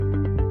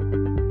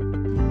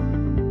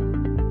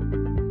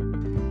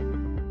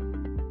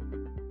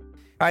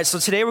All right, so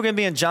today we're going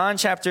to be in John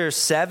chapter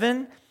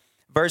 7,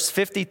 verse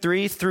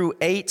 53 through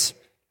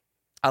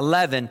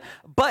 8:11.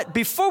 But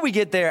before we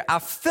get there, I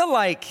feel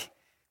like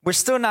we're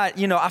still not,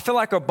 I feel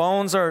like our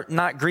bones are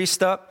not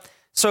greased up.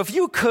 So if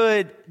you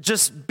could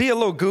just be a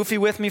little goofy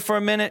with me for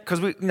a minute, because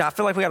I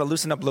feel like we got to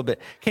loosen up a little bit.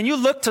 Can you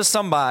look to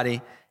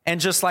somebody and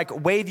just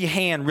like wave your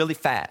hand really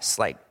fast?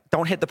 Like,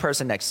 don't hit the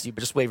person next to you, but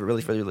just wave it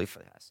really, really, really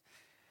fast.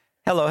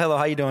 Hello,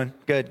 how you doing?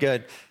 Good.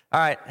 All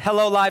right,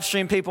 hello, live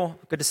stream people.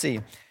 Good to see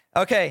you.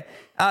 Okay,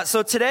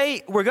 so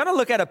today we're going to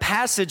look at a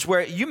passage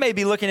where you may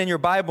be looking in your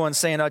Bible and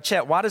saying,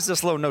 Chet, why does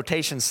this little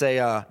notation say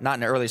not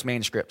in the earliest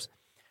manuscripts?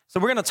 So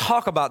we're going to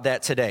talk about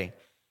that today.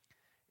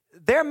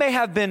 There may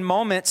have been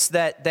moments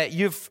that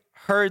you've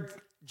heard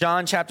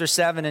John chapter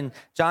 7 and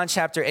John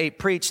chapter 8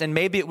 preached, and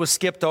maybe it was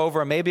skipped over,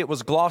 or maybe it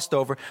was glossed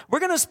over. We're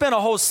going to spend a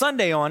whole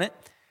Sunday on it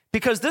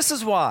because this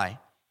is why.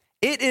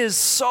 It is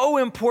so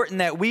important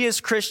that we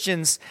as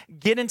Christians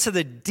get into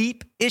the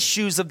deep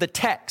issues of the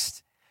text,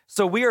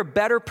 so we are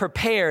better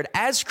prepared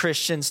as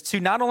Christians to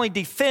not only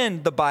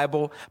defend the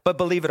Bible, but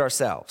believe it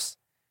ourselves.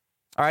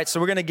 All right, so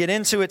we're going to get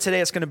into it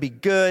today. It's going to be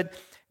good.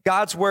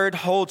 God's word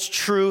holds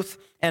truth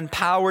and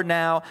power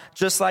now,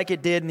 just like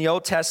it did in the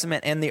Old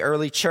Testament and the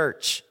early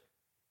church.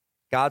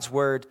 God's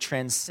word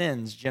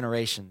transcends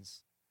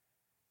generations,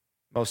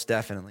 most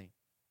definitely.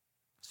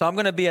 So I'm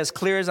going to be as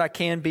clear as I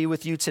can be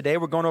with you today.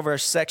 We're going over a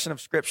section of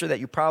scripture that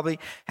you probably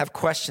have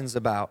questions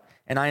about,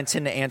 and I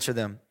intend to answer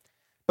them.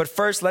 But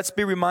first, let's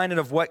be reminded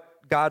of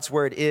what God's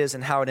word is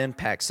and how it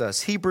impacts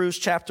us. Hebrews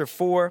chapter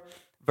 4,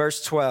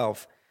 verse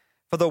 12.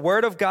 For the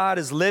word of God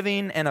is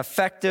living and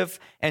effective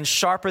and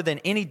sharper than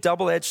any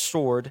double-edged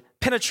sword,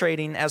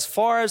 penetrating as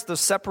far as the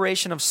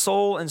separation of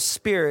soul and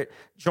spirit,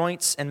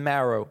 joints and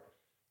marrow.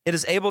 It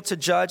is able to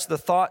judge the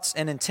thoughts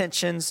and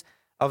intentions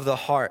of the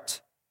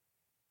heart.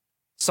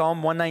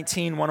 Psalm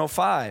 119,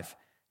 105.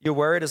 Your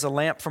word is a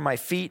lamp for my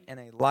feet and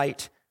a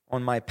light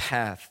on my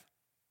path.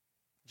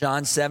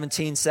 John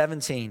 17,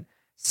 17.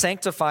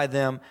 Sanctify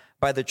them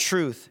by the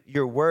truth.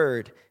 Your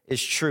word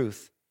is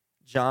truth.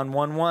 John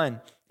 1,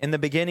 1. In the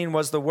beginning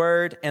was the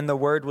Word, and the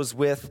Word was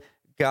with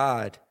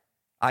God.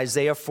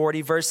 Isaiah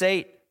 40, verse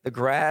 8. The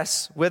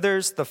grass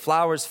withers, the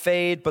flowers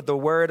fade, but the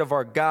word of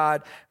our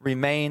God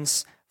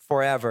remains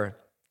forever.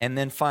 And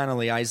then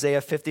finally,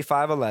 Isaiah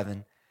 55,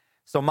 11.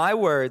 So my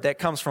word that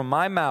comes from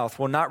my mouth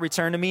will not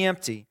return to me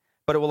empty,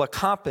 but it will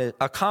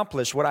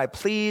accomplish what I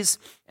please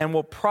and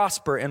will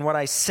prosper in what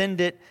I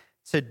send it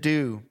to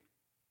do.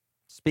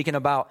 Speaking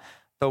about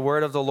the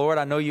word of the Lord,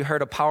 I know you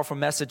heard a powerful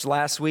message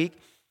last week.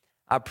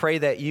 I pray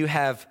that you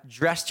have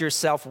dressed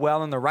yourself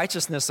well in the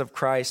righteousness of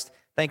Christ.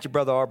 Thank you,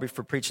 Brother Aubrey,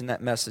 for preaching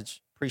that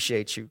message.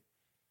 Appreciate you.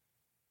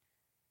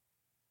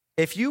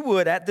 If you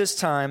would, at this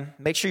time,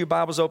 make sure your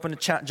Bible's open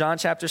to John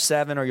chapter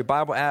 7 or your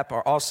Bible app,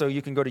 or also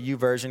you can go to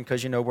YouVersion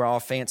because, we're all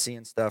fancy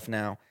and stuff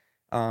now.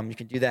 You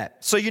can do that.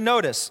 So you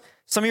notice,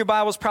 some of your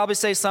Bibles probably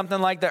say something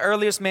like the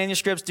earliest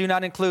manuscripts do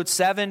not include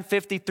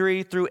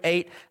 7:53 through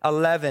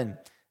 8:11.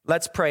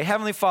 Let's pray.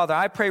 Heavenly Father,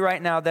 I pray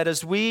right now that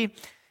as we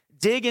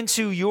dig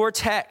into your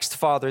text,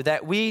 Father,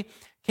 that we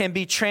can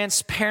be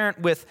transparent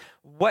with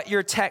what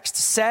your text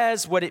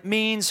says, what it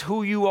means,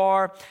 who you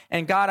are.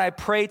 And God, I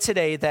pray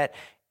today that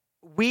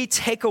we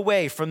take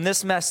away from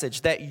this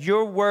message that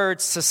your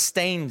word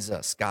sustains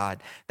us,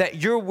 God,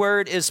 that your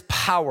word is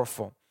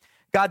powerful.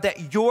 God,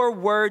 that your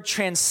word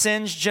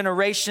transcends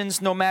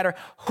generations, no matter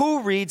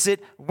who reads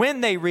it, when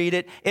they read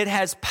it, it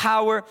has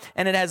power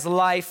and it has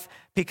life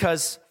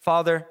because,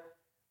 Father,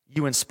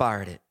 you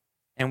inspired it.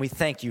 And we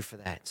thank you for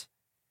that.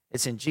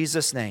 It's in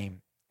Jesus'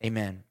 name,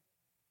 amen.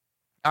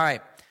 All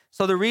right,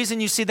 so the reason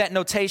you see that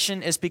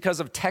notation is because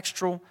of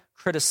textual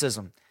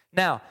criticism.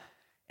 Now,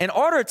 in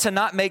order to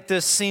not make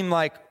this seem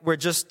like we're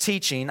just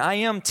teaching, I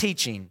am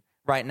teaching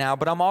right now,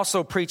 but I'm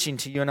also preaching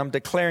to you and I'm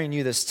declaring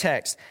you this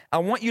text. I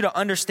want you to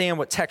understand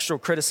what textual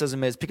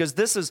criticism is because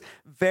this is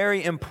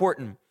very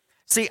important.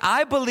 See,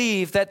 I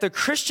believe that the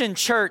Christian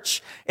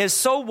church is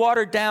so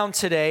watered down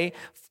today,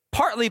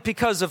 partly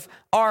because of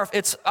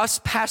it's us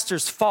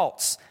pastors'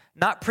 faults,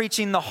 not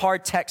preaching the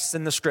hard texts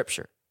in the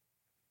scripture.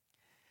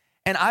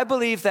 And I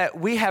believe that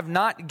we have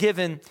not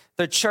given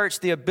the church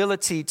the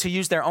ability to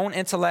use their own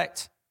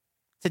intellect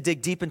to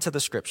dig deep into the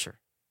scripture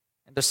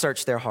and to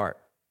search their heart.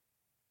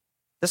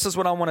 This is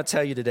what I want to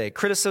tell you today.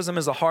 Criticism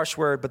is a harsh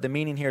word, but the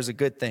meaning here is a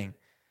good thing.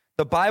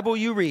 The Bible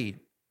you read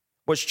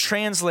was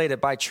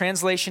translated by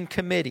translation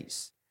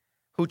committees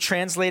who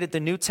translated the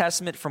New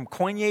Testament from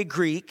Koine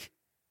Greek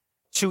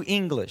to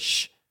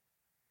English.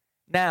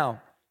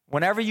 Now,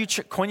 whenever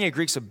Koine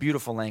Greek's a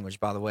beautiful language,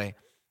 by the way.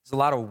 There's a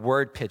lot of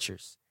word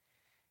pictures.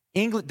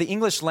 The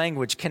English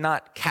language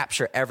cannot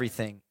capture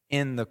everything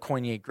in the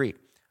Koine Greek,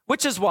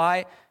 which is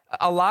why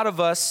a lot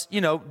of us,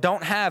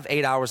 don't have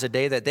 8 hours a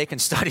day that they can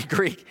study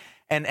Greek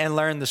and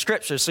learn the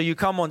scriptures. So you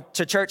come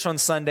to church on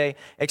Sunday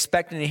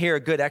expecting to hear a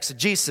good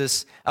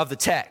exegesis of the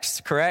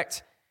text,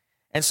 correct?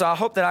 And so I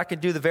hope that I can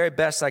do the very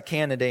best I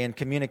can today in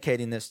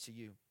communicating this to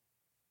you.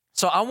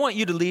 So I want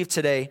you to leave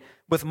today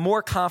with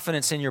more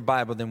confidence in your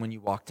Bible than when you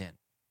walked in.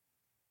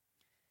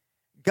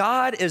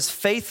 God is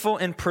faithful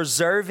in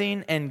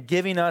preserving and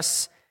giving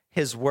us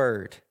his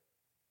word.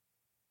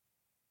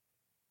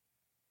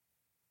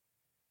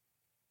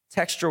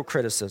 Textual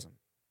criticism.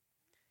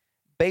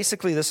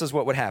 Basically, this is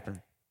what would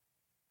happen.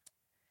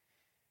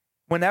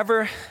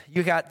 Whenever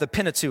you got the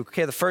Pentateuch,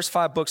 okay, the first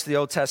 5 books of the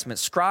Old Testament,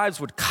 scribes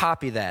would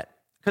copy that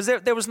because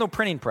there was no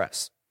printing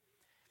press.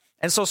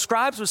 And so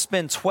scribes would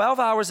spend 12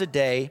 hours a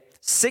day,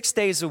 6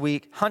 days a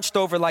week, hunched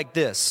over like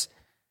this.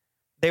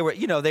 They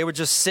were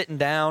just sitting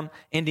down,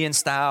 Indian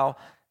style,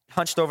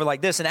 hunched over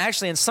like this. And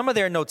actually, in some of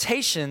their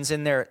notations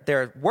in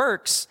their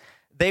works,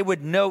 they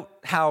would note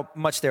how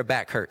much their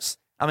back hurts.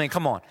 I mean,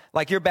 come on.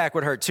 Like your back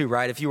would hurt too,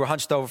 right? If you were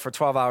hunched over for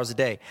 12 hours a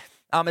day.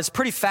 It's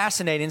pretty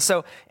fascinating.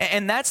 So,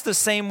 and that's the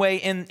same way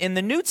in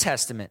the New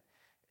Testament.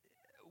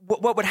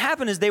 What would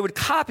happen is they would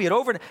copy it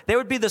over. There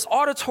would be this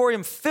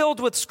auditorium filled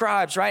with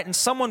scribes, right? And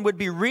someone would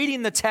be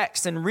reading the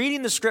text and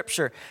reading the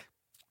scripture.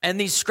 And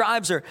these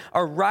scribes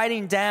are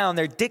writing down,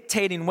 they're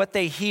dictating what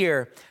they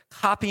hear,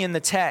 copying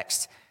the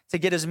text to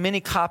get as many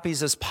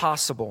copies as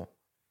possible.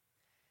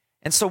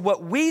 And so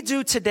what we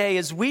do today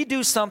is we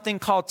do something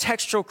called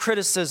textual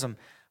criticism.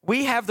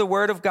 We have the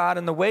Word of God,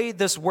 and the way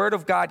this Word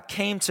of God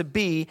came to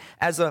be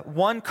as a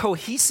one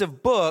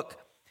cohesive book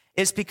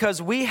is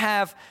because we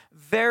have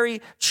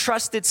very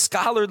trusted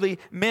scholarly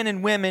men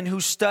and women who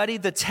study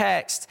the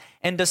text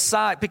and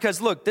decide,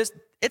 because look,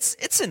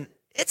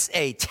 it's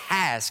a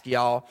task,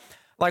 y'all.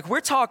 Like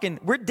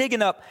we're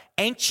digging up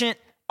ancient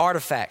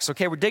artifacts,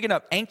 okay? We're digging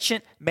up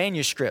ancient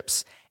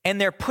manuscripts, and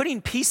they're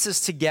putting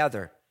pieces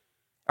together.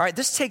 All right,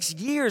 this takes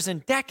years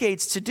and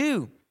decades to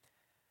do.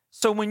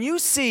 So when you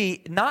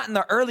see not in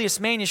the earliest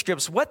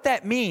manuscripts, what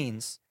that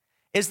means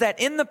is that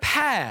in the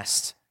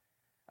past,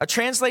 a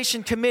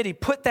translation committee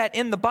put that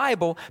in the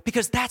Bible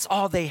because that's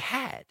all they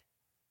had.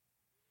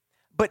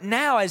 But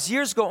now, as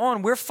years go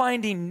on, we're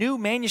finding new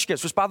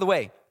manuscripts, which by the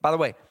way,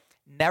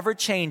 never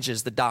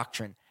changes the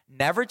doctrine,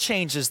 never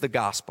changes the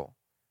gospel.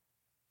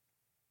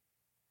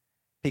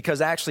 Because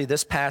actually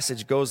this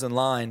passage goes in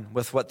line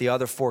with what the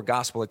other 4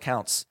 gospel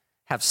accounts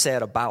have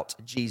said about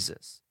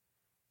Jesus.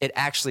 It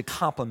actually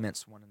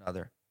complements one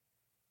another.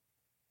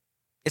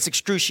 It's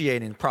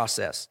excruciating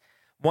process,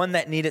 one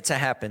that needed to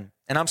happen.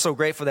 And I'm so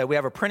grateful that we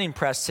have a printing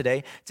press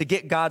today to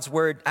get God's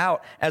word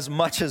out as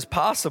much as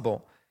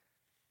possible.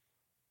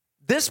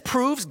 This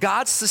proves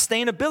God's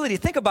sustainability.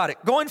 Think about it,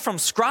 going from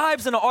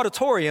scribes in an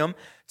auditorium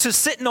to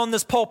sitting on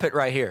this pulpit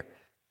right here.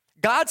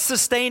 God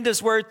sustained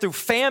his word through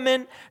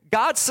famine.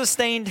 God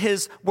sustained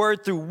his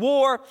word through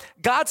war.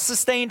 God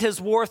sustained his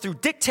war through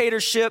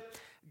dictatorship.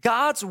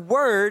 God's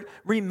word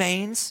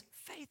remains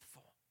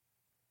faithful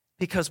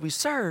because we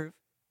serve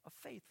a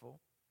faithful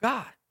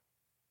God.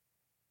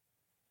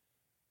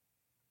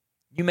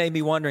 You may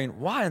be wondering,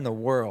 why in the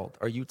world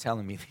are you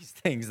telling me these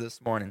things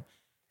this morning?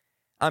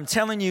 I'm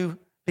telling you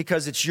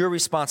because it's your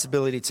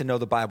responsibility to know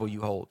the Bible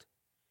you hold.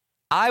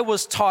 I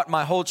was taught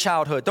my whole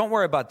childhood. Don't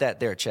worry about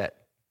that there, Chet.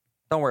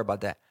 Don't worry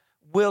about that.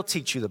 We'll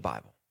teach you the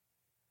Bible.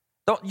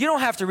 You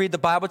don't have to read the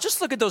Bible.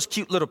 Just look at those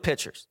cute little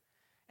pictures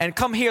and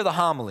come hear the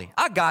homily.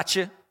 I got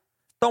you.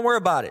 Don't worry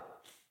about it.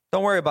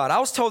 Don't worry about it. I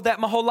was told that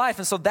my whole life,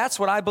 and so that's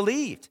what I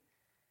believed.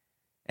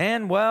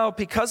 And well,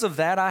 because of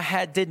that,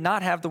 I did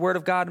not have the word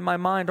of God in my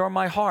mind or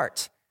my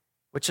heart,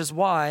 which is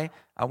why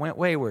I went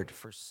wayward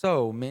for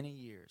so many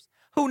years.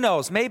 Who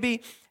knows?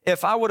 Maybe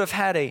if I would have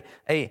had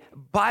a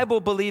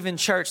Bible-believing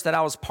church that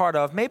I was part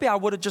of, maybe I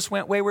would have just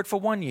went wayward for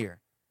 1 year.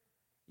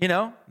 You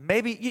know,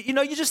 maybe,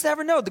 you just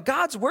never know. The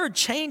God's word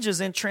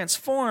changes and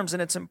transforms,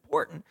 and it's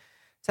important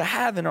to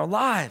have in our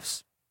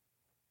lives.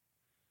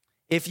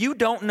 If you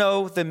don't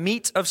know the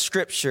meat of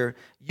Scripture,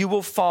 you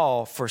will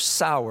fall for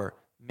sour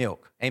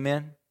milk.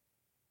 Amen?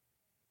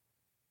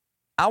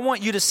 I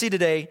want you to see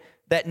today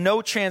that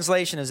no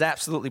translation is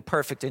absolutely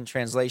perfect in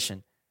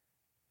translation.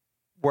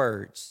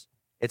 Words.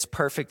 It's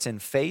perfect in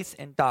faith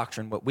and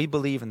doctrine, what we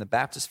believe in the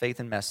Baptist faith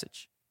and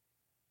message.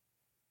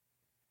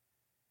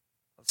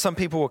 Some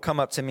people will come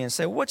up to me and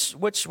say, what's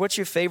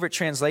your favorite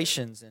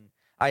translations? And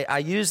I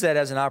use that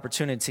as an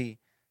opportunity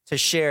to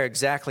share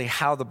exactly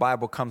how the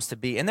Bible comes to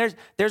be. And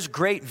there's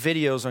great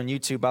videos on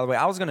YouTube, by the way.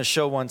 I was going to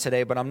show one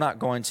today, but I'm not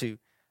going to.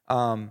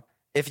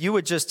 If you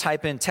would just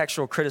type in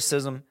textual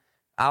criticism,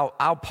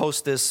 I'll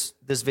post this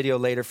video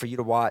later for you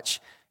to watch.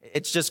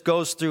 It just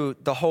goes through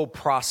the whole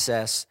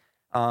process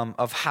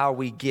of how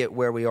we get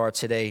where we are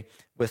today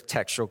with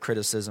textual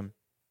criticism.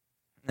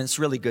 And it's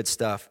really good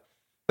stuff.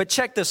 But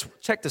check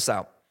this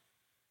out.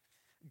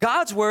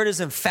 God's word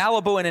is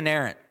infallible and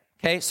inerrant.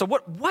 Okay, so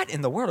what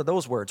in the world are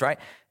those words, right?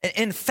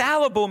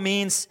 Infallible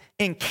means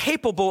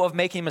incapable of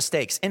making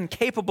mistakes.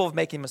 Incapable of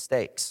making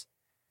mistakes.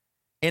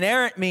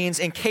 Inerrant means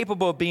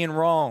incapable of being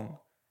wrong.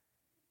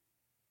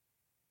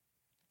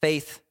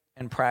 Faith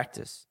and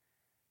practice.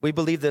 We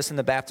believe this in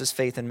the Baptist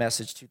Faith and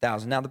Message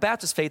 2000. Now, the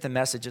Baptist Faith and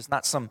Message is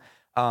not some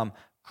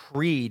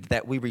creed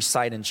that we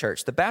recite in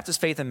church. The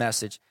Baptist Faith and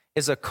Message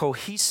is a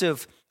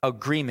cohesive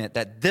agreement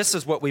that this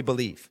is what we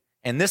believe,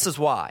 and this is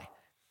why.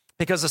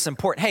 Because it's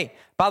important. Hey,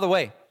 by the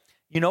way,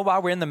 you know why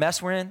we're in the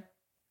mess we're in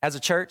as a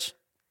church?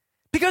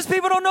 Because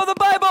people don't know the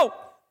Bible.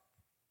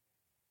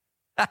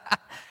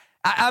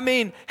 I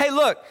mean, hey,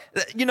 look,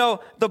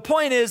 the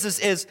point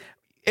is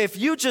if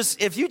you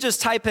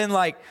just type in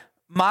like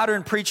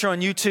modern preacher on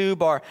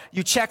YouTube, or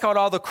you check out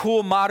all the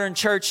cool modern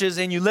churches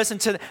and you listen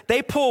to,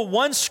 they pull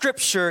one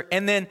scripture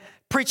and then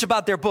preach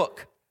about their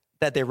book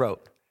that they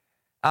wrote.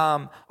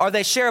 Or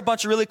they share a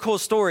bunch of really cool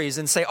stories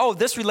and say, oh,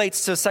 this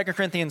relates to 2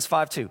 Corinthians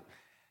 5:2.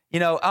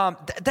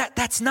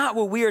 That's not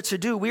what we are to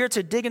do. We are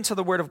to dig into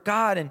the Word of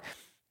God. And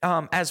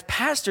as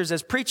pastors,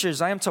 as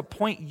preachers, I am to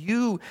point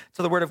you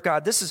to the Word of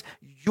God. This is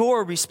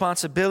your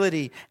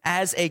responsibility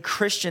as a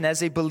Christian,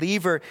 as a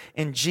believer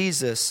in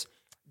Jesus.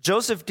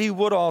 Joseph D.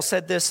 Woodall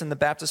said this in the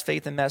Baptist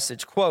Faith and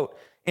Message, quote,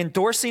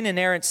 endorsing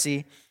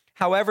inerrancy,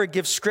 however,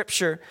 gives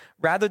Scripture,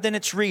 rather than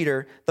its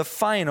reader, the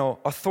final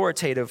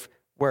authoritative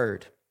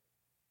word.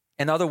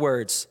 In other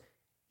words,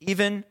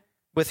 even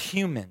with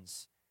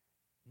humans,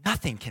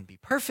 nothing can be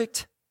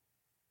perfect,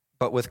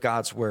 but with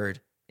God's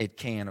word, it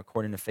can,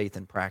 according to faith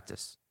and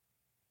practice.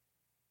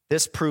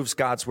 This proves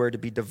God's word to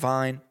be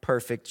divine,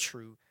 perfect,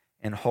 true,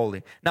 and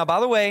holy. Now, by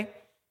the way,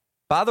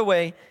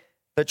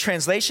 the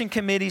translation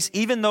committees,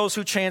 even those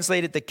who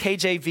translated the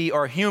KJV,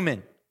 are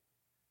human.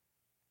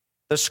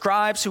 The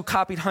scribes who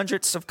copied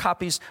hundreds of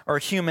copies are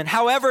human.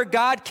 However,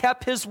 God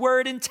kept his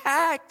word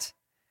intact.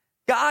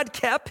 God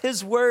kept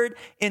his word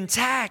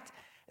intact.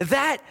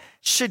 That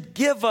should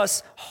give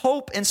us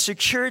hope and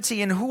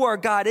security in who our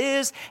God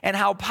is and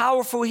how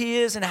powerful he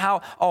is and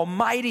how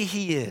almighty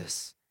he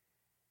is.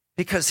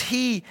 Because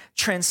he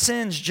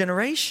transcends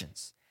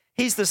generations.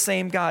 He's the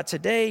same God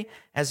today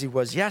as he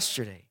was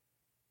yesterday.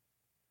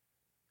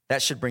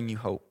 That should bring you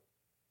hope.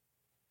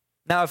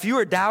 Now, if you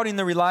are doubting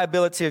the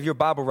reliability of your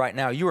Bible right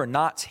now, you are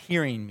not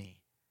hearing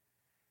me.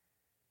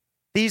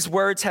 These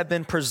words have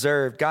been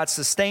preserved. God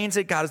sustains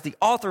it. God is the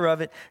author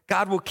of it.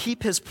 God will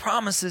keep his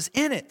promises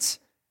in it.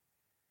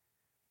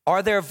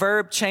 Are there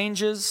verb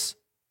changes?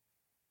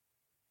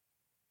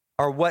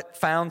 Are what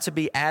found to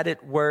be added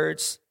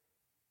words?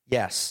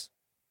 Yes.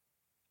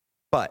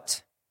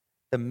 But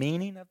the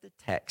meaning of the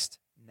text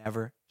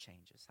never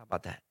changes. How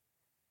about that?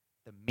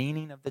 The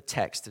meaning of the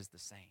text is the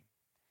same.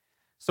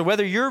 So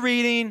whether you're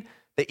reading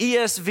the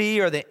ESV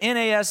or the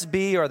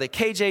NASB or the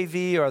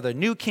KJV or the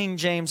New King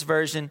James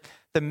Version,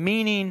 the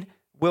meaning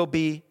will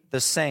be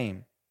the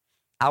same.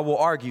 I will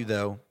argue,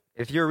 though,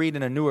 if you're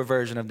reading a newer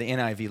version of the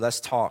NIV, let's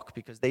talk,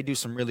 because they do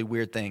some really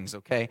weird things,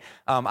 okay?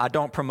 I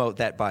don't promote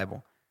that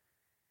Bible.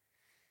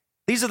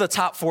 These are the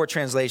top 4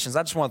 translations.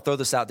 I just want to throw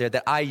this out there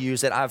that I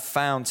use, that I've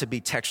found to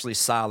be textually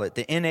solid.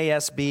 The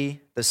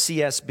NASB, the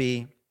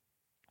CSB,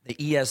 the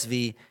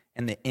ESV,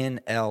 and the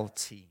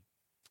NLT.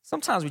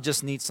 Sometimes we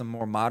just need some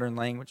more modern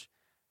language.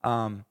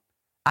 I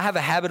have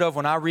a habit of,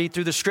 when I read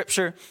through the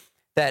scripture,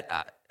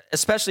 that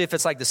especially if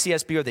it's like the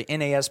CSB or the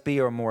NASB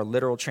or a more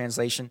literal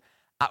translation,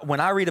 when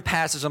I read a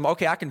passage, I'm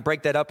okay, I can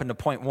break that up into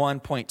point 1,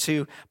 point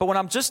 2. But when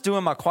I'm just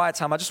doing my quiet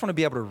time, I just want to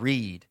be able to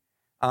read.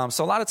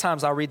 So a lot of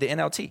times I'll read the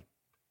NLT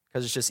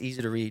because it's just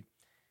easy to read,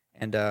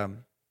 and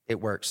it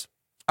works.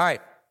 All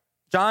right,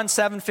 John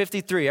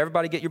 7:53.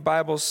 Everybody get your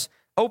Bibles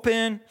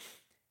open.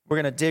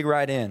 We're going to dig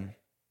right in.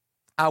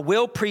 I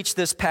will preach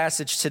this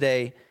passage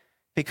today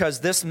because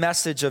this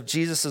message of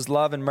Jesus'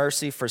 love and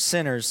mercy for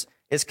sinners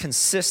is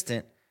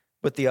consistent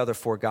with the other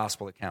 4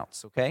 gospel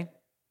accounts, okay?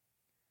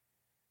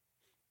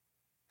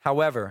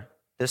 However,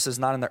 this is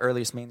not in the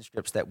earliest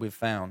manuscripts that we've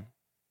found,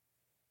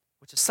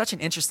 which is such an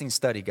interesting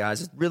study,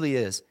 guys. It really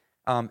is.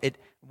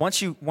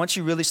 Once you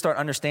really start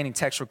understanding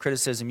textual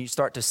criticism, you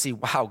start to see,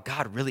 wow,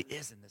 God really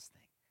is in this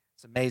thing.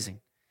 It's amazing.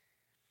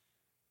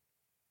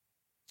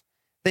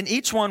 Then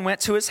each one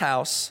went to his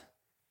house,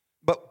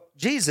 but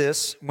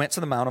Jesus went to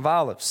the Mount of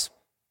Olives.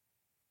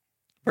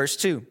 Verse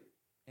 2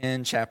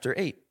 in chapter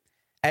 8.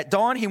 At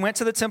dawn, he went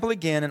to the temple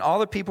again, and all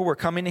the people were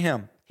coming to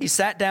him. He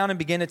sat down and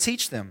began to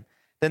teach them.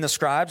 Then the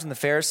scribes and the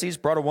Pharisees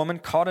brought a woman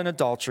caught in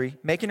adultery,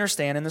 making her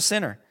stand in the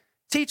center.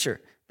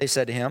 Teacher, they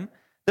said to him,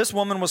 this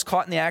woman was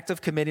caught in the act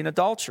of committing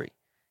adultery.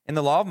 And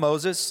the law of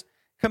Moses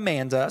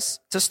commands us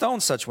to stone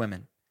such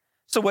women.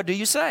 So what do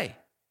you say?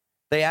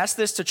 They asked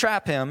this to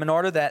trap him in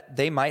order that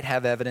they might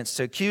have evidence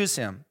to accuse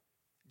him.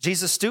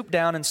 Jesus stooped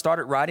down and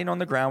started writing on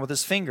the ground with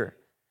his finger.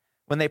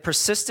 When they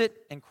persisted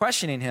in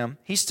questioning him,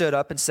 he stood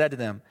up and said to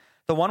them,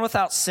 the one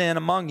without sin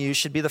among you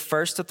should be the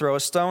first to throw a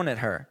stone at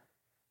her.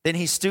 Then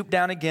he stooped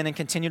down again and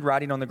continued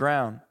writing on the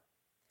ground.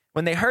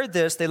 When they heard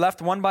this, they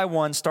left one by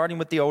one, starting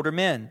with the older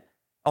men.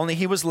 Only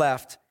he was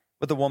left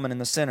with the woman in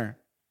the center.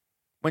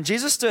 When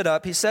Jesus stood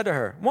up, he said to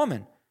her,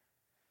 woman,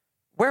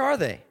 where are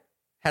they?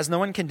 Has no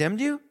one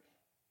condemned you?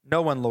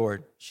 No one,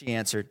 Lord, she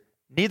answered.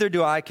 Neither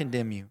do I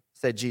condemn you,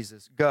 said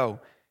Jesus. Go,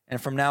 and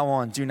from now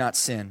on, do not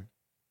sin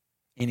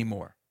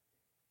anymore.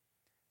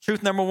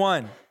 Truth number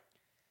 1.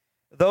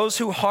 Those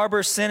who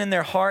harbor sin in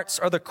their hearts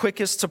are the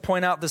quickest to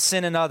point out the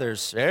sin in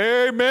others.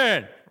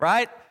 Amen.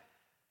 Right?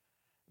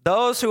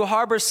 Those who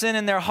harbor sin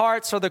in their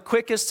hearts are the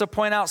quickest to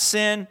point out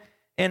sin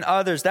in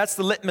others. That's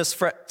the litmus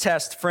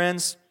test,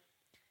 friends.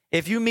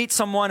 If you meet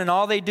someone and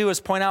all they do is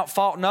point out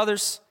fault in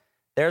others,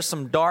 There's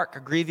some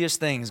dark, grievous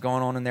things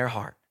going on in their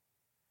heart.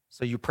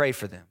 So you pray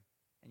for them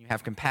and you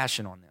have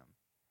compassion on them.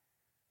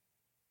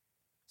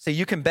 See,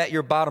 you can bet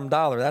your bottom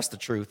dollar, that's the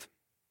truth.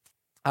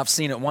 I've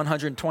seen it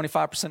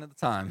 125% of the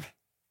time.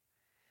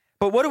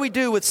 But what do we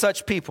do with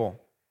such people?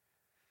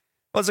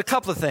 Well, there's a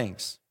couple of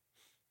things.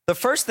 The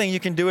first thing you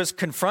can do is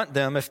confront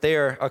them if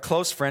they're a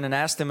close friend and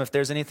ask them if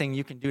there's anything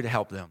you can do to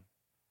help them.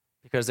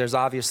 Because there's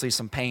obviously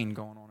some pain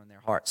going on in their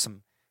heart,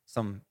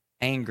 some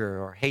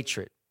anger or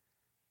hatred.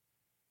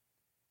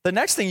 The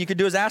next thing you could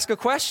do is ask a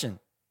question.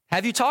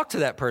 Have you talked to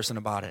that person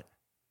about it?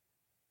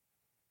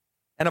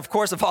 And of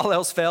course, if all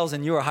else fails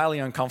and you are highly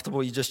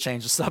uncomfortable, you just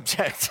change the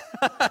subject.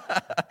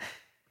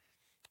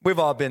 We've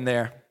all been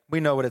there. We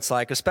know what it's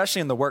like,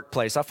 especially in the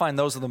workplace. I find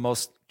those are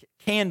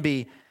can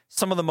be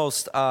some of the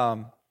most,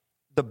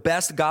 the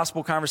best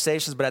gospel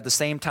conversations, but at the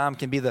same time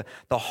can be the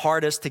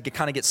hardest to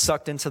kind of get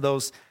sucked into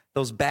those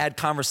bad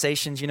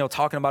conversations,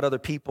 talking about other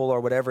people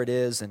or whatever it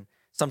is. And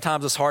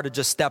sometimes it's hard to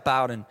just step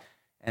out and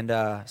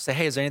say,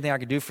 hey, is there anything I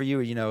can do for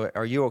you?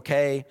 Are you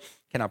okay?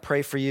 Can I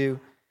pray for you?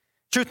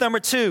 Truth number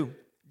 2,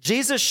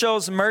 Jesus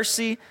shows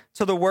mercy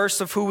to the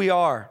worst of who we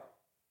are.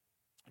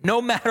 No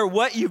matter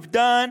what you've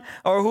done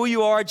or who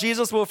you are,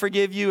 Jesus will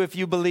forgive you if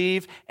you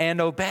believe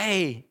and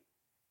obey.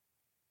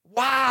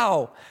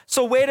 Wow.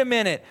 So wait a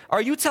minute.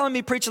 Are you telling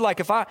me, preacher, like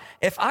if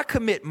I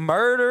commit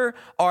murder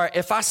or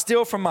if I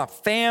steal from my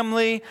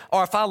family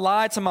or if I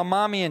lied to my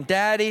mommy and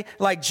daddy,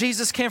 like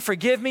Jesus can't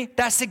forgive me?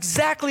 That's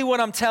exactly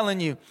what I'm telling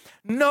you.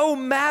 No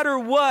matter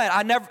what.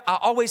 I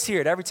always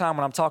hear it every time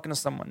when I'm talking to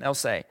someone. They'll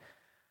say,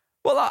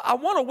 well, I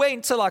want to wait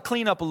until I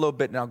clean up a little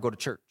bit and I'll go to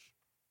church.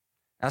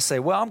 I say,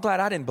 well, I'm glad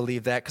I didn't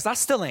believe that because I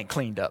still ain't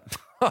cleaned up.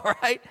 All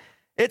right?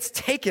 It's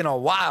taken a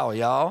while,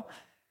 y'all.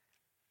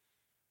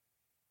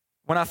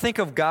 When I think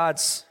of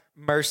God's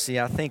mercy,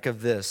 I think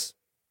of this.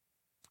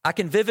 I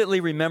can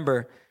vividly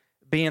remember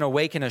being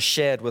awake in a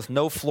shed with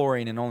no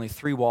flooring and only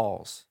 3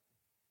 walls.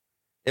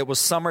 It was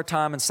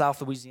summertime in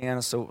South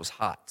Louisiana, so it was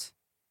hot.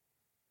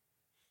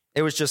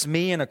 It was just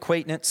me and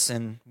acquaintance,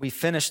 and we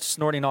finished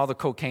snorting all the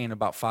cocaine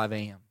about 5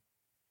 a.m.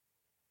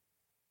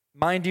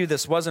 Mind you,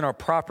 this wasn't our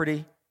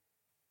property.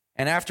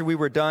 And after we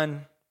were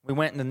done, we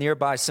went in the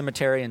nearby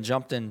cemetery and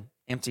jumped in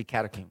empty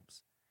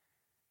catacombs.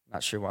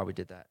 Not sure why we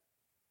did that.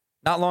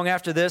 Not long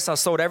after this, I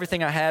sold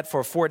everything I had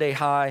for a 4-day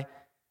high,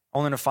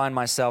 only to find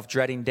myself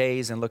dreading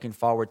days and looking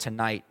forward to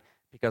night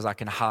because I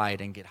can hide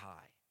and get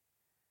high.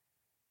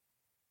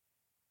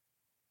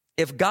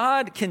 If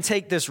God can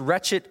take this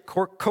wretched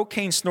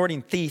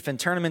cocaine-snorting thief and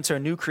turn him into a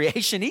new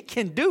creation, he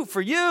can do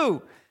for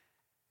you.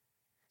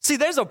 See,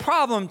 there's a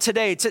problem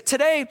today.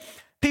 Today,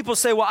 people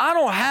say, well, I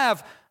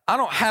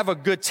don't have a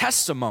good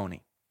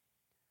testimony.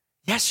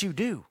 Yes, you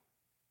do.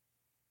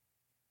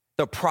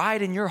 The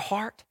pride in your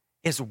heart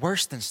is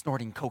worse than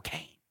snorting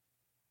cocaine.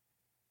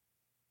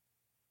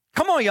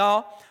 Come on,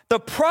 y'all. The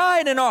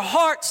pride in our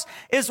hearts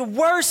is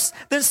worse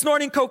than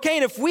snorting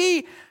cocaine. If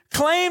we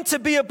claim to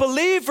be a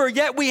believer,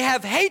 yet we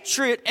have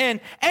hatred and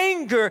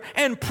anger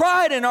and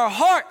pride in our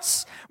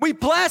hearts, we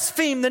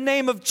blaspheme the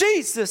name of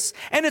Jesus,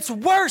 and it's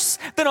worse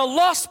than a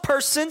lost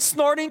person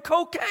snorting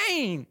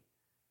cocaine.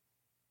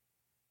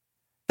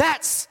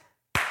 That's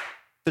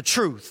the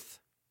truth.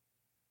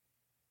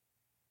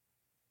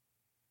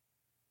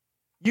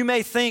 You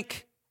may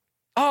think,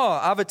 oh,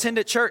 I've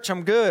attended church,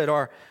 I'm good,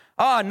 or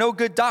I know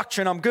good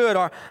doctrine, I'm good,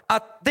 or I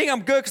think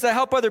I'm good because I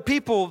help other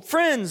people.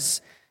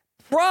 Friends,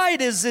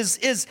 pride is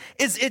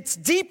it's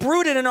deep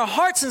rooted in our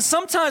hearts, and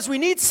sometimes we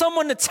need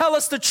someone to tell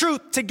us the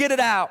truth to get it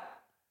out.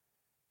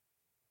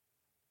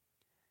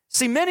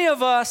 See, many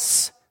of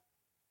us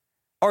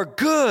are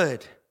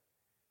good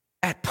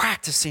at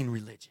practicing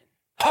religion.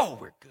 Oh,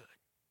 we're good.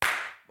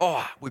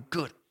 Oh, we're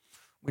good.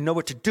 We know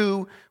what to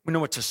do. We know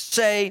what to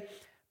say.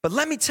 But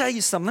let me tell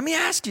you something. Let me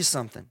ask you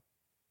something.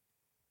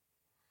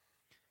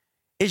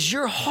 Is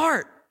your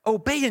heart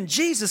obeying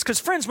Jesus?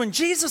 Because friends, when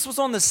Jesus was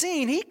on the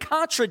scene, he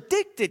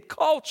contradicted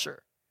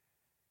culture.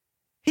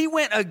 He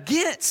went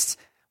against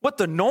what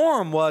the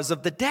norm was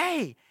of the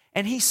day.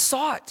 And he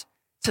sought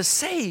to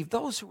save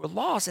those who were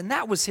lost. And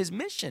that was his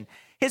mission.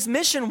 His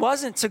mission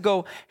wasn't to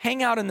go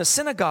hang out in the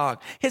synagogue.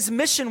 His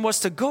mission was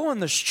to go in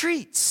the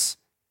streets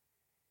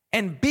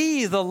and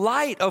be the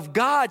light of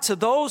God to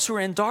those who are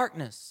in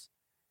darkness.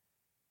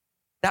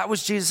 That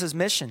was Jesus'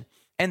 mission,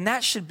 and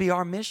that should be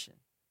our mission.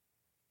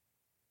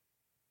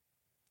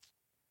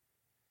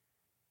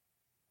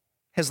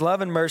 His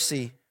love and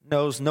mercy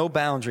knows no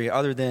boundary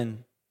other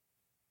than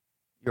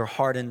your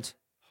hardened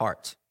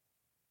heart.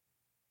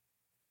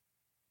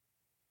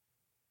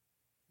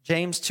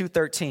 James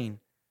 2:13,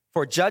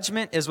 for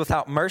judgment is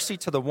without mercy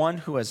to the one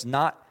who has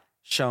not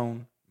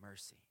shown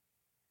mercy.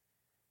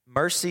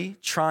 Mercy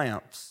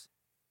triumphs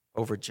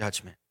over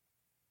judgment.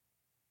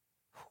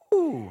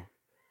 Whew.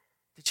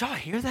 Did y'all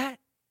hear that?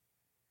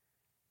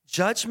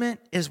 Judgment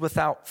is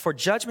without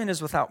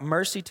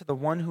mercy to the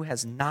one who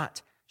has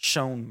not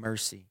shown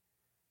mercy.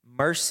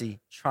 Mercy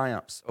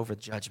triumphs over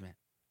judgment.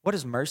 What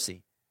is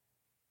mercy?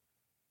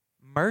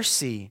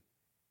 Mercy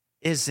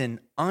is an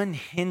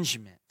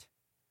unhingement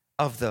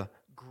of the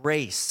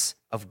grace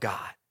of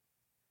God.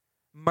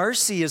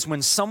 Mercy is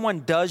when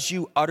someone does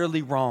you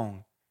utterly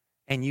wrong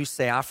and you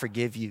say, I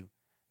forgive you.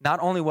 Not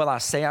only will I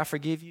say I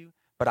forgive you,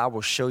 but I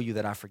will show you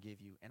that I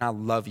forgive you and I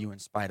love you in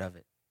spite of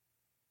it.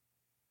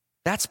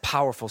 That's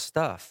powerful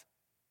stuff.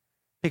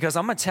 Because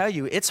I'm going to tell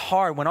you, it's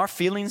hard. When our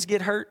feelings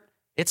get hurt,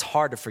 it's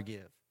hard to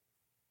forgive.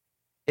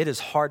 It is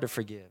hard to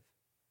forgive.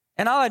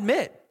 And I'll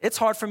admit, it's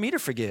hard for me to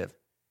forgive.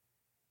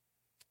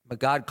 But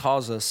God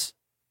calls us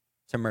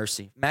to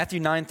mercy. Matthew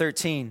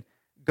 9:13,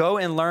 go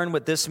and learn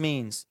what this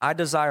means. I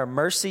desire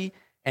mercy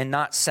and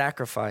not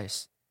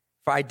sacrifice.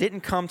 For I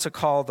didn't come to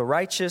call the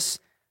righteous,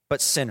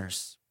 but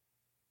sinners.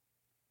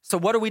 So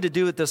what are we to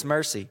do with this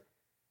mercy?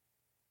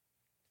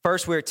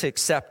 First, we're to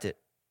accept it.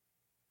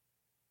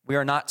 We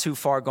are not too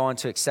far gone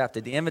to accept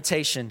it. The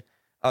invitation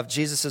of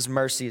Jesus'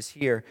 mercy is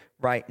here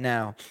right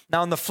now.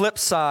 Now, on the flip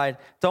side,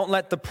 don't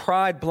let the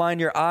pride blind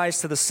your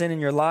eyes to the sin in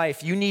your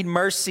life. You need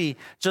mercy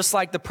just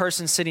like the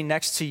person sitting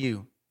next to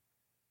you.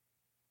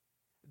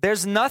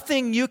 There's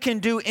nothing you can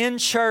do in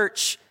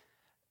church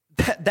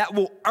that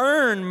will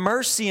earn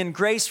mercy and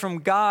grace from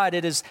God.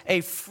 It is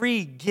a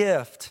free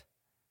gift.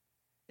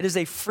 It is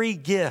a free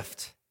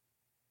gift.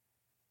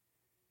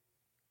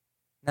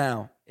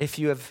 Now, if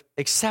you have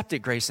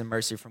accepted grace and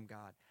mercy from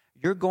God,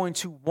 you're going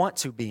to want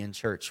to be in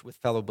church with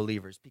fellow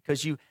believers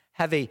because you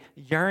have a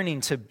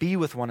yearning to be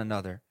with one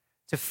another,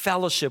 to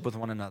fellowship with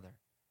one another.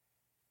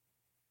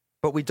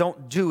 But we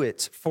don't do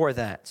it for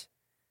that.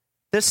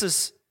 This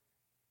is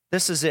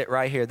it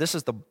right here. This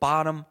is the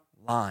bottom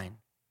line.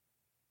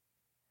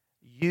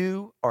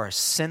 You are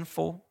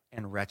sinful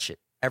and wretched,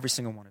 every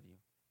single one of you.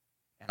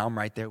 And I'm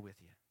right there with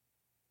you.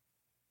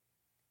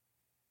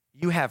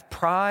 You have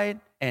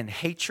pride and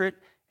hatred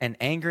and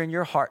anger in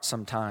your heart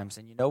sometimes.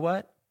 And you know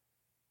what?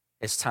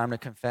 It's time to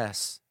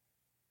confess.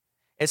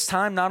 It's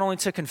time not only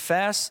to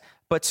confess,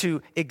 but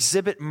to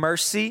exhibit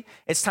mercy.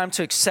 It's time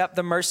to accept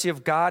the mercy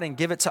of God and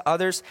give it to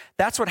others.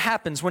 That's what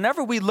happens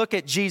whenever we look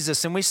at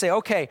Jesus and we say,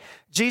 okay,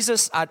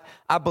 Jesus,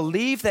 I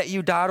believe that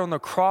you died on the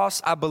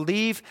cross. I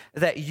believe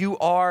that you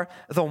are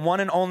the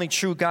one and only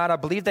true God. I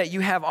believe that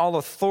you have all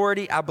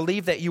authority. I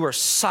believe that you are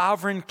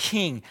sovereign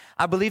king.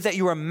 I believe that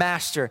you are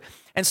master.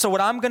 And so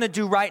what I'm going to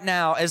do right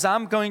now is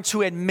I'm going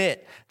to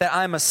admit that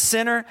I'm a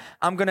sinner.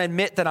 I'm going to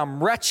admit that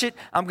I'm wretched.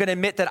 I'm going to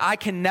admit that I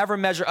can never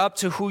measure up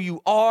to who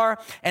you are.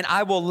 And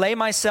I will lay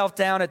myself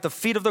down at the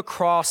feet of the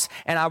cross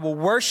and I will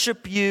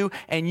worship you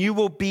and you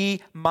will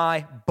be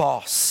my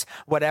boss.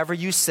 Whatever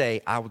you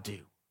say, I will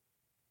do.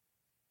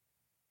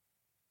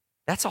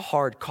 That's a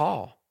hard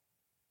call.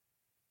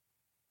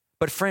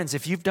 But friends,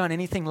 if you've done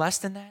anything less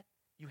than that,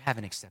 you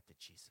haven't accepted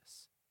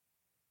Jesus.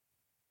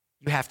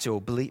 You have to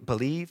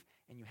believe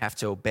and you have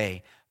to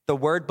obey. The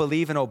word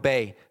believe and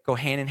obey go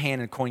hand in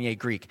hand in Koine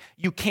Greek.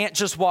 You can't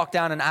just walk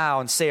down an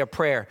aisle and say a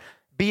prayer.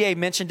 B.A.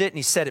 mentioned it and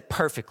he said it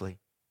perfectly.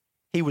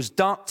 He was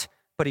dunked,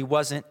 but he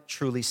wasn't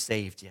truly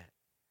saved yet.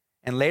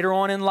 And later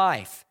on in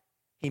life,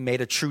 he made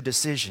a true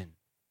decision.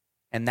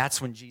 And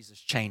that's when Jesus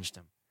changed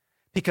him.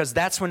 Because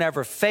that's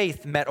whenever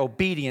faith met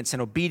obedience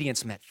and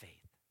obedience met faith.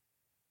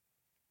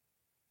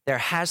 There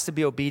has to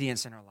be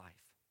obedience in our life.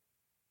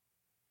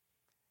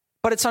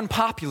 But it's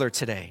unpopular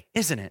today,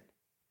 isn't it?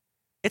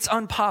 It's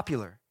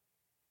unpopular.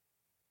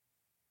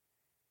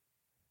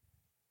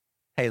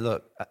 Hey,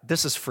 look,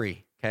 this is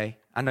free, okay?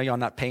 I know y'all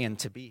not paying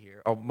to be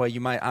here. Or, well,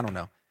 you might, I don't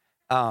know.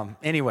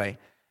 Anyway,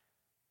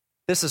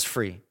 this is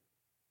free.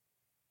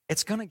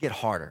 It's going to get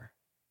harder.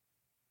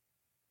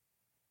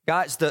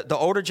 Guys, the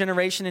older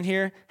generation in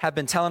here have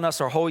been telling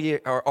us our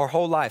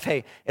whole life,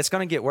 hey, it's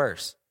going to get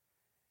worse.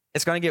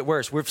 It's going to get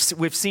worse.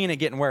 We've seen it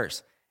getting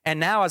worse. And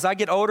now as I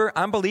get older,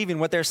 I'm believing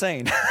what they're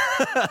saying.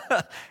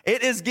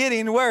 It is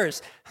getting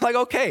worse. Like,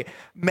 okay,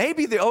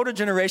 maybe the older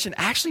generation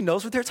actually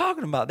knows what they're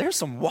talking about. There's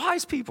some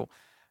wise people.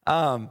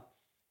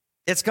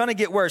 It's going to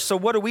get worse. So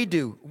what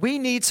do? We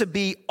need to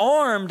be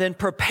armed and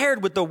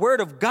prepared with the word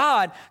of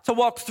God to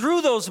walk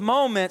through those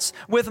moments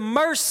with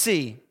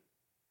mercy.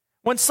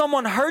 When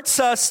someone hurts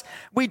us,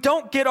 we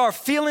don't get our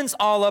feelings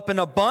all up in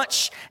a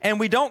bunch and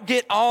we don't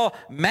get all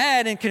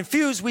mad and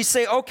confused. We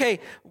say,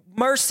 okay,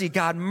 mercy,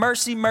 God,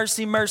 mercy,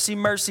 mercy, mercy,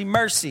 mercy,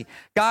 mercy.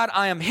 God,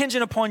 I am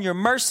hinging upon your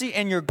mercy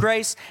and your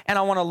grace, and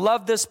I want to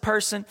love this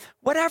person.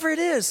 Whatever it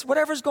is,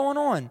 whatever's going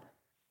on.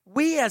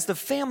 We as the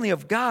family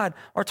of God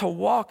are to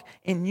walk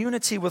in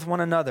unity with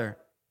one another.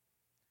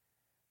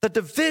 The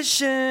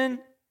division,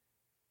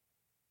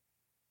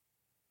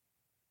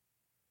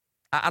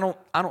 I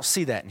don't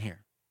see that in here.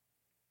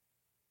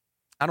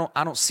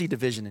 I don't see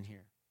division in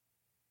here.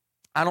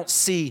 I don't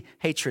see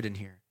hatred in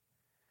here.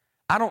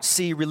 I don't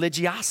see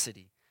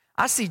religiosity.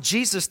 I see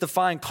Jesus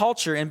defying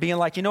culture and being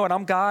like, you know what,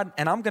 I'm God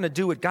and I'm going to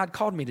do what God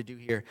called me to do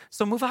here.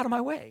 So move out of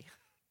my way.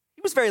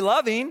 He was very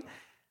loving,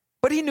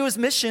 but he knew his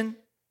mission.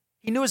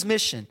 He knew his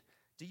mission.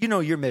 Do you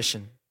know your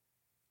mission?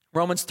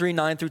 Romans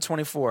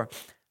 3:9-24.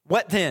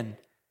 What then?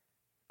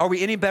 Are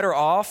we any better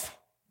off?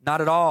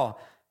 Not at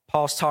all.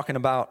 Paul's talking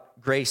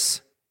about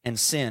grace and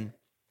sin.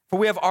 For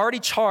we have already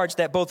charged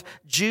that both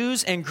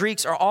Jews and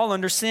Greeks are all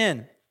under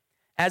sin.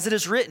 As it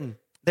is written,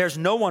 There's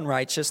no one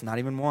righteous, not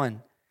even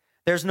one.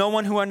 There's no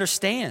one who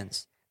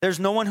understands. There's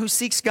no one who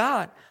seeks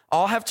God.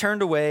 All have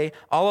turned away.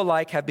 All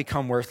alike have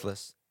become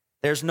worthless.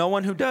 There's no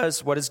one who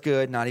does what is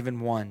good, not even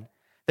one.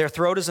 Their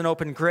throat is an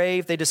open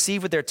grave. They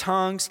deceive with their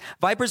tongues.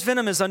 Viper's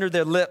venom is under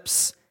their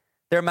lips.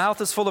 Their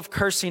mouth is full of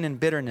cursing and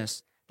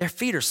bitterness. Their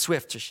feet are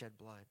swift to shed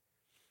blood.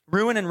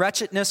 Ruin and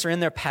wretchedness are in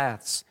their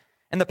paths.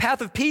 And the path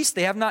of peace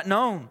they have not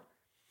known.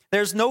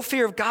 There's no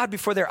fear of God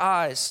before their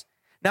eyes.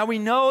 Now we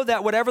know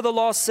that whatever the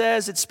law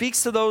says, it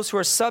speaks to those who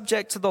are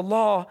subject to the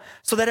law,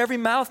 so that every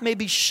mouth may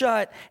be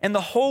shut and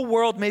the whole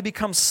world may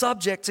become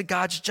subject to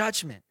God's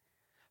judgment.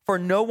 For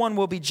no one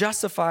will be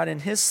justified in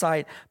his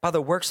sight by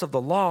the works of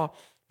the law,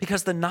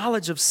 because the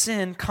knowledge of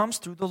sin comes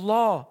through the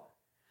law.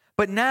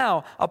 But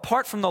now,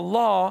 apart from the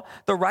law,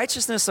 the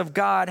righteousness of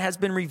God has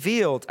been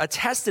revealed,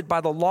 attested by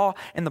the law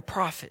and the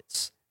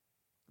prophets.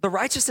 The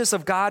righteousness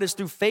of God is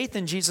through faith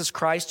in Jesus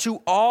Christ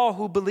to all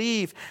who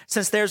believe,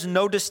 since there's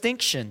no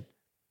distinction,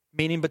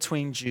 meaning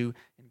between Jew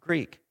and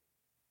Greek.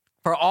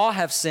 For all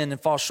have sinned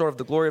and fall short of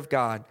the glory of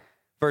God.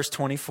 Verse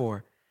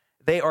 24,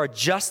 they are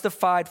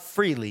justified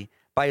freely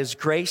by his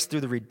grace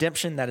through the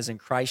redemption that is in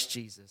Christ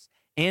Jesus.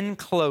 In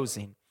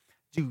closing,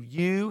 do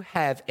you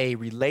have a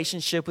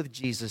relationship with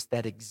Jesus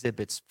that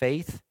exhibits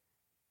faith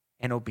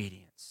and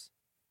obedience?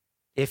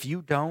 If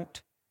you don't,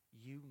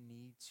 you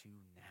need to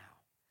now.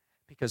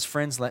 Because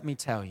friends, let me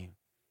tell you,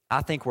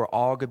 I think we're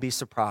all going to be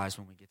surprised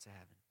when we get to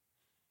heaven.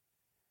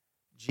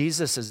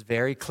 Jesus is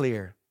very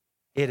clear.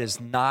 It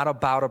is not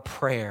about a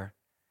prayer.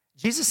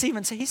 Jesus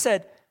even said, he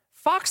said,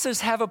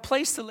 foxes have a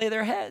place to lay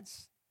their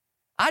heads.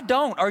 I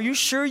don't. Are you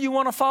sure you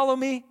want to follow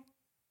me?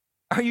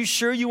 Are you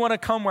sure you want to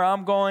come where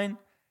I'm going?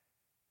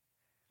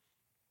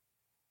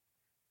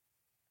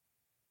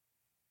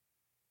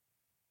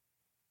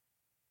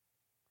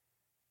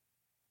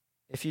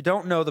 If you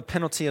don't know the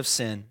penalty of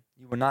sin,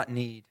 you will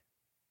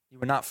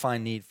not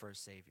find need for a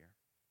Savior.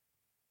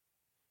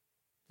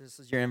 This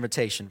is your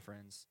invitation,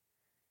 friends.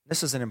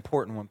 This is an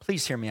important one.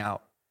 Please hear me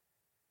out.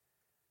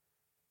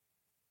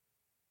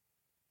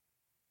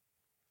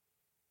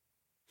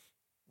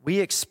 We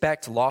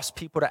expect lost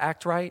people to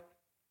act right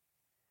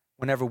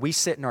whenever we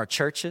sit in our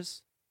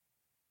churches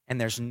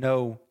and there's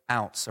no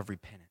ounce of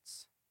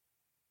repentance.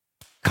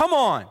 Come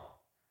on.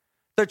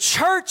 The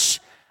church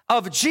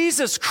of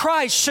Jesus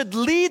Christ should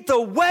lead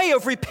the way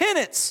of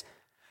repentance.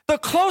 The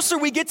closer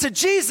we get to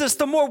Jesus,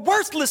 the more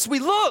worthless we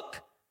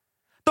look.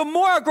 The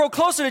more I grow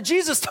closer to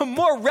Jesus, the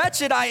more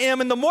wretched I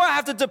am, and the more I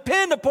have to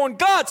depend upon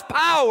God's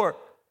power.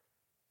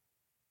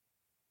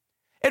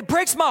 It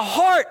breaks my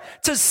heart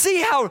to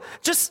see how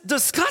just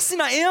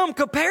disgusting I am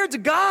compared to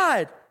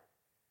God.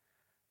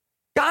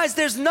 Guys,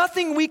 there's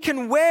nothing we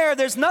can wear,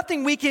 there's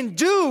nothing we can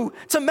do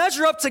to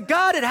measure up to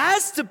God. It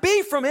has to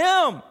be from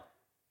Him.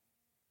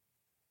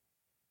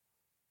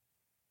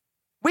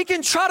 We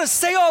can try to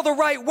say all the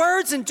right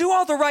words and do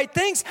all the right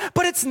things,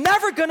 but it's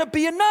never going to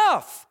be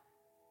enough.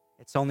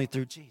 It's only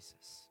through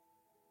Jesus.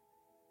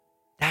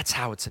 That's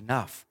how it's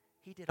enough.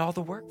 He did all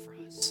the work for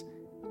us.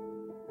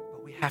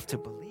 But we have to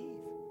believe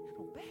and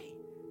obey.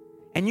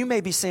 And you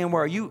may be saying,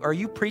 well, are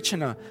you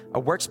preaching a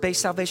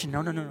works-based salvation?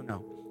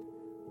 No.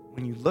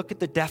 When you look at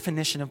the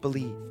definition of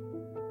believe,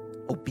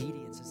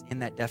 obedience is in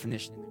that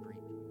definition in the Greek.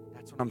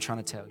 That's what I'm trying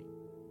to tell you.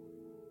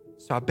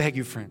 So I beg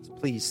you, friends,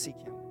 please seek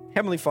Him.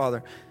 Heavenly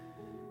Father,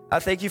 I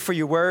thank you for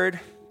your word.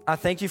 I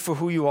thank you for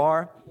who you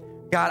are.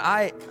 God,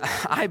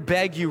 I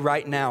beg you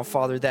right now,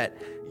 Father, that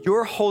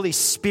your Holy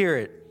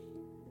Spirit,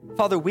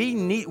 Father,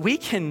 we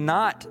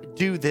cannot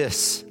do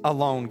this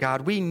alone,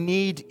 God. We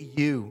need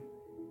you.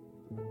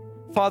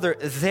 Father,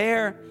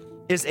 there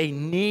is a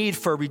need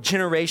for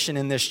regeneration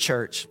in this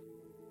church.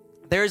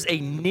 There is a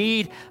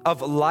need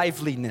of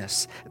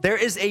liveliness. There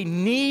is a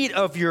need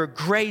of your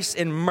grace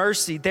and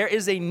mercy. There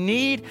is a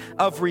need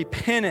of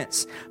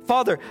repentance.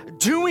 Father,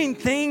 doing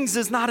things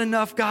is not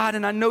enough, God,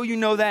 and I know you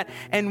know that,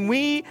 and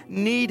we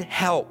need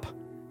help.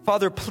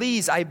 Father,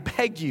 please, I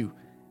beg you,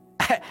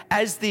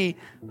 as the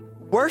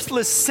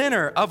worthless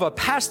sinner of a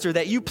pastor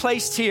that you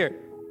placed here.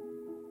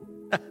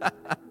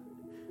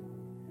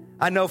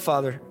 I know,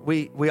 Father,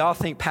 we all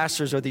think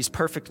pastors are these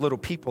perfect little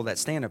people that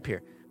stand up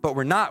here, but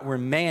we're not. We're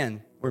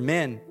men.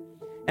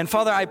 And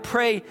Father, I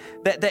pray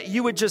that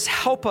you would just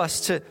help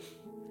us to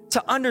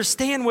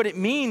understand what it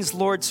means,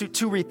 Lord,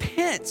 to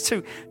repent,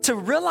 to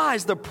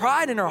realize the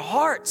pride in our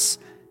hearts,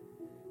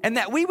 and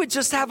that we would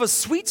just have a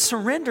sweet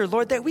surrender,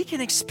 Lord, that we can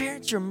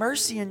experience your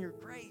mercy and your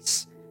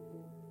grace.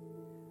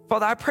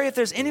 Father, I pray if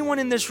there's anyone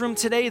in this room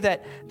today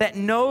that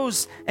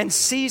knows and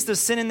sees the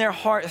sin in their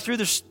heart through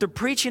the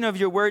preaching of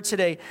your word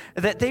today,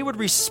 that they would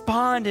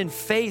respond in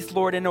faith,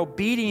 Lord, in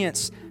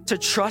obedience to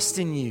trust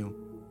in you.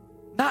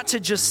 Not to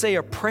just say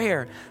a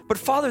prayer, but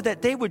Father,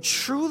 that they would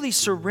truly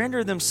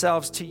surrender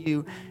themselves to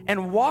you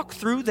and walk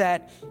through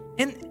that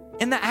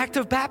in the act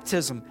of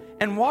baptism,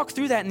 and walk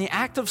through that in the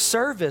act of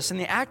service, in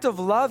the act of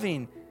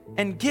loving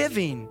and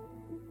giving.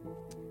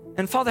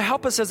 And Father,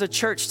 help us as a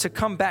church to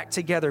come back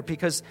together,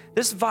 because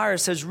this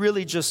virus has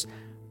really just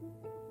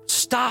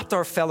stopped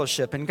our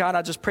fellowship. And God,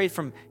 I just pray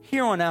from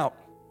here on out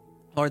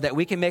Lord, that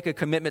we can make a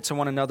commitment to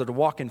one another to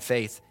walk in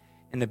faith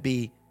and to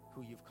be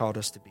who you've called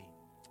us to be.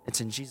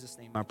 It's in Jesus'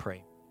 name I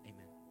pray.